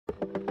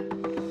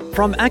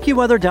From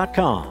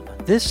AccuWeather.com,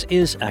 this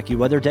is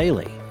AccuWeather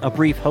Daily, a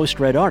brief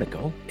host-read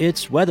article.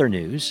 It's weather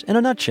news in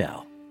a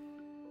nutshell.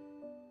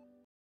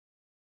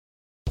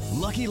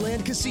 Lucky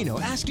Land Casino,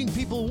 asking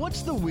people,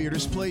 what's the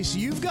weirdest place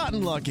you've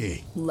gotten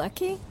lucky?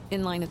 Lucky?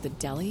 In line at the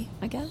deli,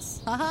 I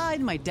guess? Aha,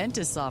 in my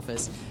dentist's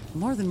office.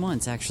 More than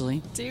once,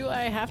 actually. Do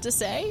I have to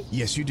say?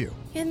 Yes, you do.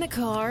 In the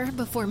car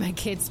before my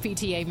kids'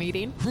 PTA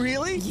meeting.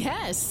 Really?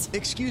 Yes.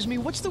 Excuse me,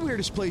 what's the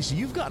weirdest place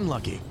you've gotten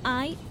lucky?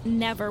 I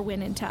never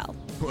win and tell.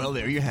 Well,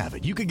 there you have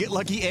it. You can get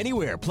lucky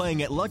anywhere,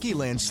 playing at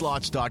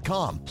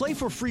LuckyLandSlots.com. Play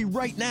for free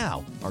right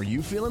now. Are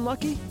you feeling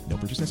lucky? No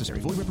purchase necessary.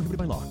 Void where prohibited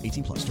by law.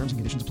 18+. Terms and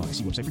conditions apply.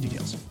 See website for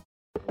details.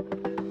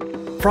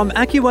 From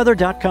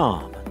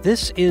AccuWeather.com,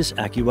 this is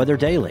AccuWeather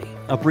Daily,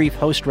 a brief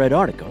host-read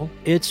article.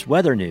 It's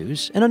weather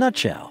news in a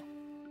nutshell.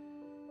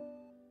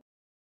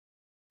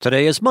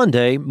 Today is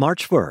Monday,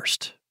 March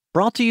 1st.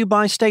 Brought to you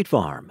by State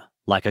Farm.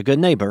 Like a good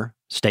neighbor,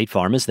 State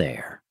Farm is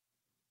there.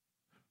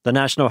 The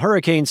National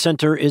Hurricane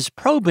Center is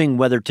probing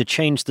whether to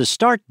change the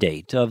start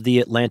date of the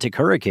Atlantic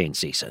hurricane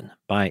season,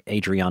 by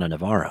Adriana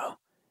Navarro.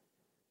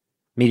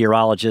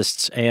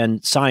 Meteorologists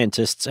and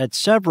scientists at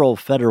several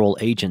federal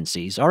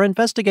agencies are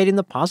investigating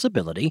the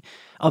possibility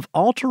of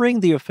altering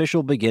the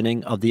official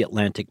beginning of the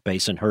Atlantic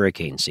Basin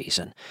hurricane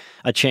season,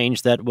 a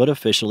change that would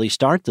officially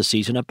start the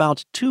season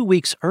about 2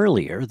 weeks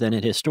earlier than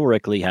it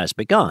historically has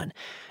begun,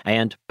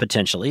 and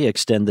potentially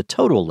extend the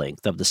total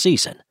length of the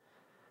season.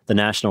 The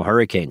National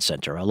Hurricane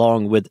Center,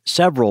 along with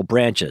several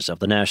branches of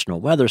the National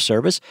Weather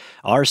Service,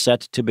 are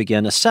set to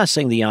begin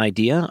assessing the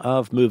idea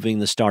of moving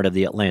the start of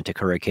the Atlantic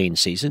hurricane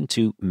season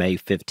to May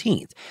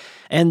 15th.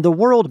 And the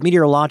World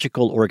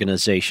Meteorological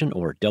Organization,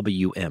 or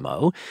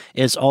WMO,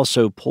 is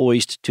also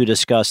poised to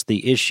discuss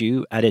the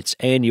issue at its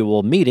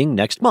annual meeting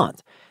next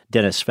month.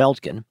 Dennis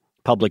Feldgen,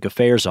 Public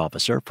Affairs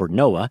Officer for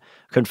NOAA,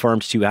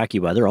 confirmed to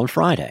AccuWeather on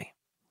Friday.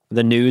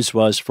 The news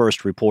was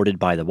first reported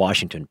by the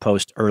Washington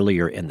Post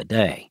earlier in the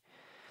day.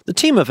 The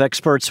team of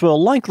experts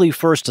will likely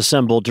first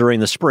assemble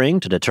during the spring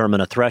to determine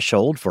a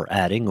threshold for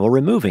adding or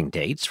removing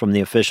dates from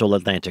the official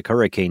Atlantic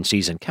hurricane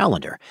season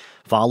calendar,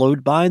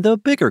 followed by the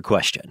bigger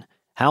question: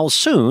 how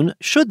soon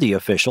should the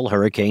official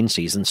hurricane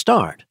season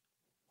start?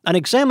 An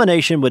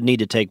examination would need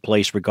to take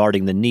place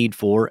regarding the need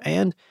for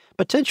and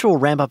potential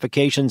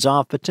ramifications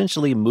of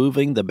potentially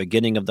moving the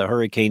beginning of the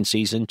hurricane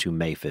season to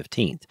May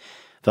 15th,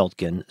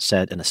 Feldgen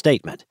said in a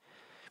statement.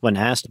 When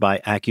asked by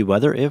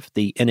AccuWeather if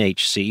the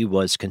NHC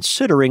was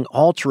considering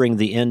altering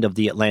the end of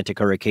the Atlantic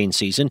hurricane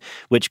season,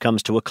 which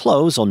comes to a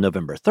close on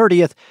November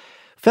 30th,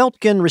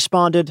 Feldgen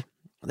responded,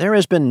 "There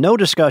has been no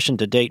discussion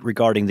to date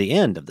regarding the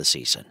end of the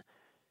season."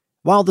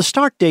 While the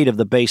start date of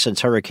the basin's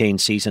hurricane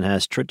season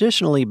has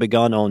traditionally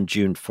begun on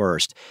June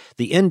 1st,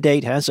 the end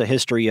date has a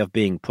history of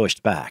being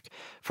pushed back,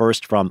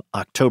 first from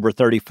October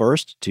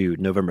 31st to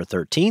November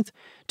 13th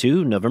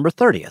to November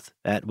 30th,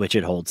 at which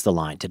it holds the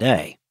line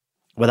today.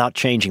 Without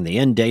changing the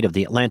end date of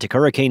the Atlantic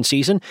hurricane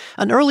season,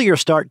 an earlier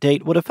start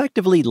date would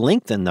effectively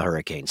lengthen the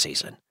hurricane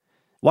season.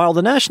 While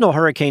the National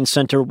Hurricane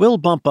Center will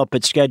bump up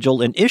its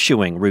schedule in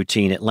issuing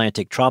routine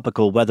Atlantic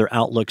tropical weather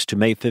outlooks to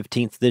May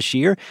 15th this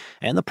year,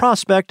 and the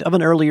prospect of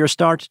an earlier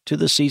start to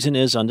the season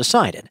is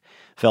undecided,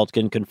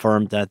 Feldgen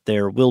confirmed that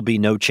there will be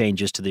no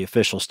changes to the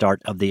official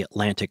start of the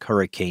Atlantic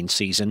hurricane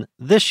season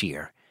this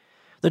year.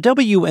 The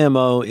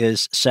WMO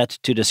is set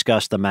to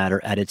discuss the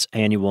matter at its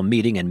annual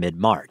meeting in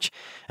mid-March.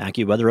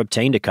 AccuWeather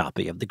obtained a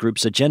copy of the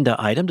group's agenda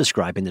item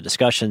describing the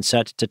discussion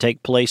set to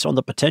take place on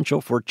the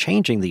potential for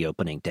changing the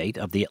opening date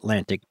of the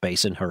Atlantic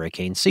Basin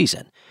hurricane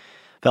season.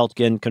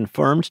 Feldgen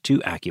confirmed to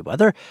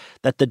AccuWeather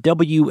that the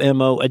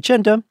WMO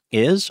agenda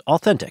is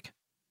authentic.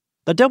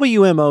 The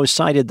WMO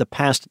cited the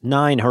past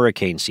 9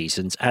 hurricane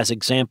seasons as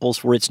examples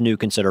for its new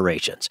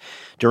considerations,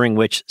 during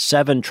which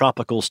 7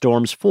 tropical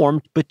storms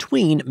formed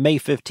between May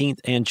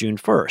 15th and June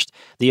 1st,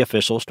 the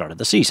official start of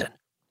the season.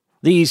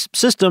 These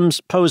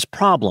systems pose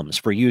problems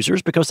for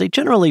users because they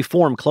generally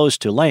form close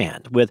to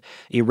land with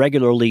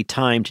irregularly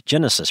timed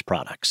genesis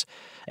products,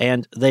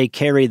 and they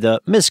carry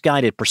the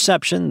misguided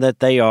perception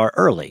that they are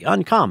early,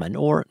 uncommon,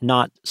 or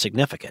not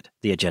significant,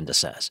 the agenda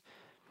says.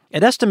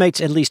 It estimates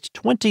at least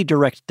 20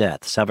 direct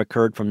deaths have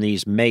occurred from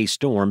these May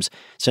storms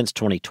since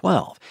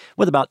 2012,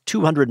 with about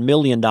 $200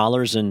 million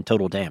in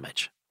total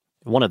damage.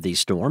 One of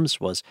these storms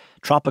was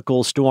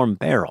Tropical Storm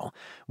Beryl,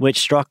 which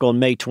struck on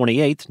May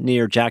 28th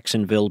near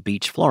Jacksonville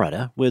Beach,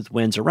 Florida, with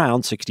winds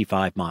around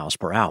 65 miles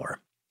per hour.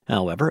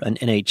 However, an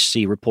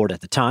NHC report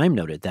at the time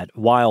noted that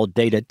while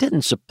data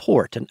didn't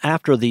support an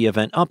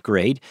after-the-event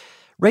upgrade,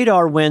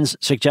 radar winds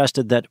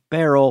suggested that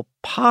Beryl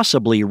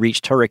possibly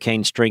reached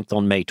hurricane strength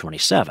on May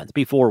 27th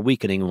before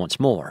weakening once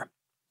more.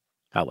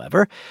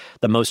 However,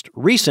 the most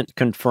recent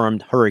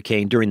confirmed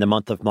hurricane during the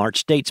month of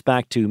March dates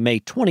back to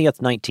May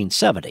 20th,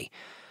 1970,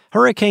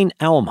 Hurricane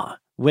Alma,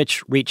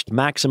 which reached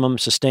maximum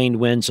sustained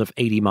winds of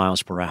 80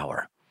 miles per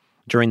hour.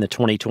 During the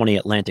 2020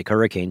 Atlantic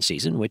hurricane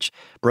season, which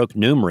broke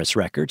numerous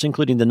records,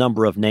 including the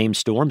number of named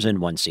storms in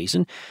one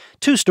season,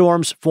 2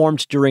 storms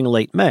formed during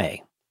late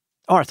May: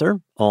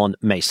 Arthur on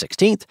May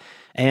 16th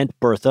and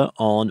Bertha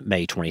on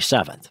May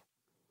 27th.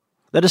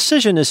 The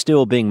decision is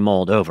still being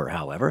mulled over,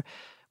 however,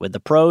 with the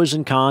pros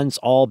and cons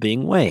all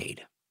being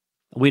weighed.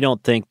 We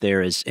don't think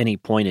there is any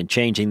point in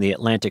changing the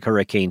Atlantic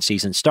hurricane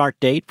season start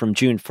date from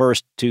June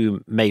 1st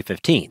to May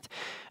 15th,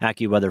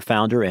 AccuWeather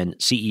founder and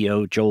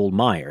CEO Joel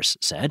Myers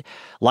said,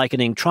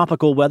 likening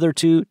tropical weather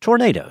to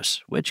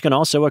tornadoes, which can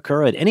also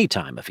occur at any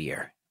time of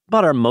year,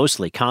 but are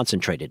mostly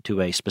concentrated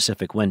to a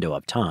specific window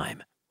of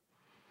time.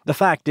 The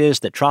fact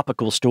is that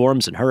tropical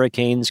storms and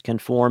hurricanes can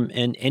form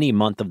in any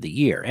month of the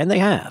year, and they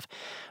have,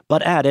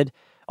 but added,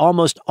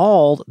 almost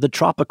all the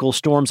tropical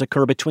storms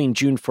occur between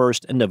June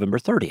 1st and November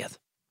 30th.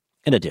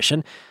 In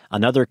addition,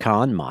 another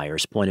con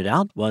Myers pointed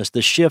out was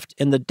the shift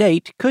in the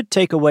date could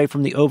take away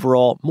from the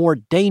overall more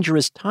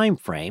dangerous time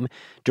frame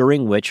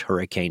during which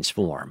hurricanes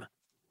form.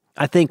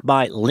 I think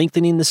by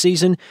lengthening the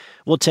season,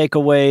 we'll take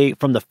away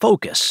from the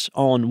focus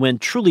on when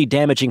truly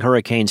damaging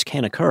hurricanes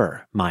can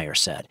occur,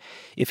 Myers said.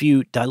 If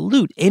you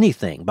dilute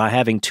anything by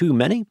having too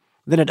many,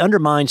 then it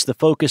undermines the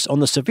focus on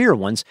the severe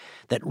ones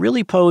that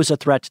really pose a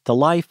threat to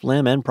life,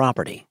 limb, and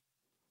property.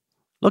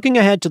 Looking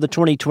ahead to the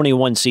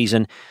 2021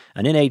 season,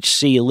 an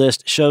NHC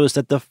list shows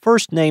that the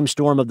first named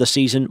storm of the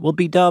season will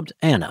be dubbed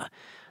Anna,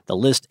 the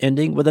list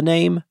ending with the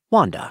name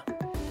Wanda.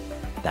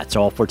 That's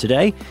all for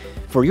today.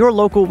 For your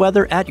local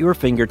weather at your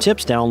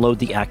fingertips, download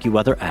the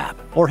AccuWeather app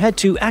or head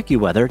to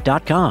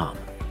AccuWeather.com.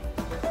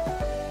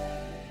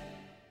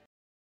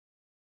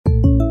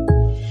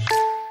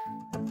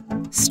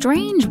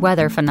 Strange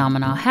weather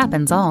phenomena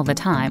happens all the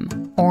time.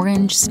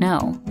 Orange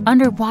snow,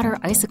 underwater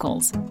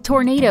icicles,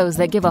 tornadoes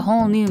that give a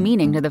whole new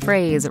meaning to the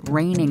phrase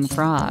raining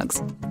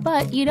frogs.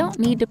 But you don't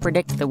need to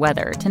predict the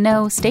weather to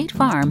know State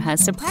Farm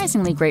has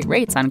surprisingly great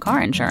rates on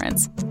car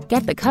insurance.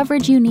 Get the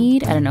coverage you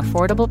need at an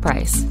affordable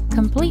price,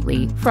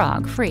 completely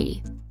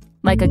frog-free.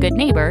 Like a good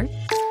neighbor,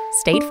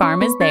 State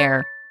Farm is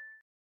there.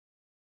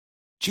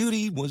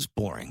 Judy was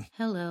boring.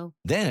 Hello.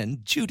 Then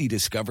Judy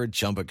discovered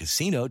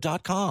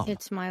ChumbaCasino.com.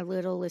 It's my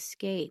little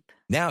escape.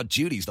 Now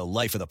Judy's the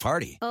life of the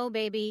party. Oh,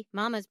 baby,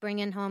 mama's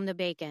bringing home the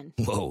bacon.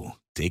 Whoa,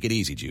 take it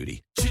easy,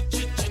 Judy.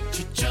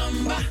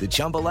 The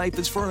Chumba life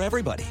is for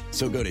everybody.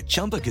 So go to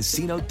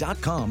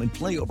ChumbaCasino.com and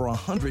play over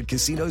 100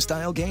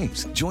 casino-style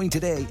games. Join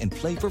today and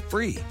play for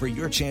free for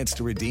your chance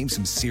to redeem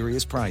some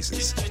serious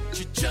prizes.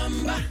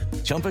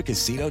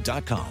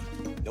 ChumbaCasino.com.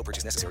 No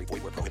purchase necessary.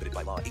 Void where prohibited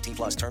by law.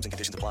 18+ terms and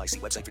conditions apply. See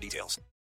website for details.